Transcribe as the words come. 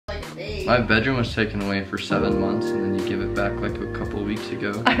My bedroom was taken away for 7 months and then you give it back like a couple weeks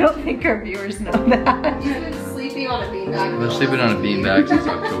ago. I don't think our viewers know that. You've been sleeping on a beanbag. I've been sleeping on a beanbag since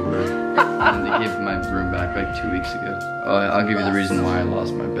October. And they gave my room back like 2 weeks ago. Oh, I'll give you the reason why I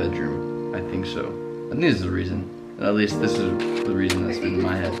lost my bedroom. I think so. I think this is the reason. At least this is the reason that's been in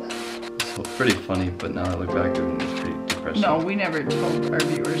my head. It's pretty funny, but now I look back at it, it's pretty depressing. No, we never told our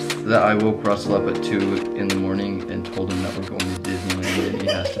viewers. That I woke Russell up at 2 in the morning and told him that we're going to Disneyland and he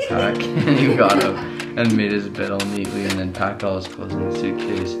has to pack. And he got up and made his bed all neatly and then packed all his clothes in the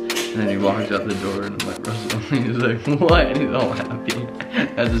suitcase. And then he walked out the door and I'm like, Russell, and he's like, what? And he's all happy.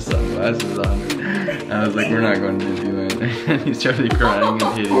 Has his sunglasses on. And I was like, we're not going to Disneyland. And he started crying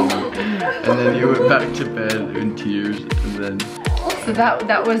and hitting me. And then he went back to bed in tears and then... So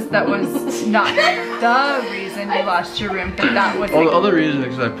that was not the reason you lost your room, but that was the other reason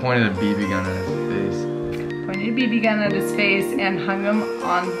is because I pointed a BB gun at his face. Pointed a BB gun at his face and hung him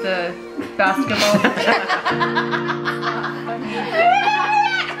on the basketball.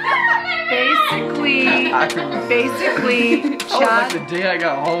 basically, Chad. Oh, like the day I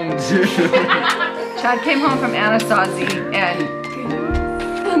got home too. Chad came home from Anasazi and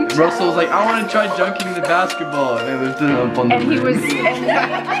Russell was like, I want to try dunking the basketball, and I lifted him up on the rim.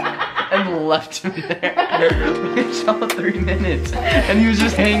 And left him there. We saw 3 minutes, and he was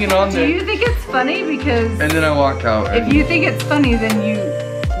just hanging on there. Do you think it's funny? Because and then I walk out. If you think it's funny, then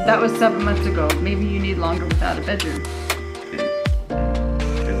that was 7 months ago. Maybe you need longer without a bedroom.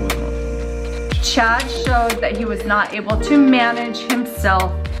 Chad showed that he was not able to manage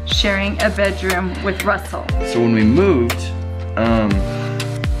himself sharing a bedroom with Russell. So when we moved,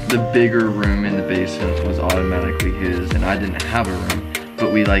 the bigger room in the basement was automatically his, and I didn't have a room,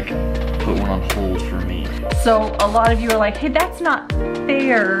 but we like put one on hold for me. So a lot of you are like, hey, that's not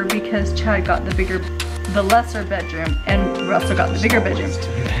fair because Chad got the lesser bedroom and Russell got the bigger bedroom.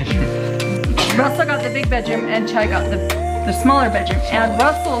 Russell got the big bedroom and Chad got the smaller bedroom, and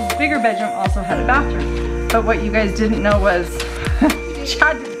Russell's bigger bedroom also had a bathroom. But what you guys didn't know was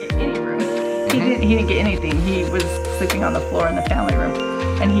Chad didn't get any room. He didn't get anything. He was sleeping on the floor in the family room,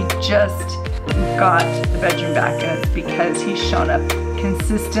 and he just got the bedroom back, and it's because he's shown up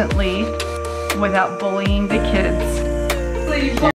consistently without bullying the kids.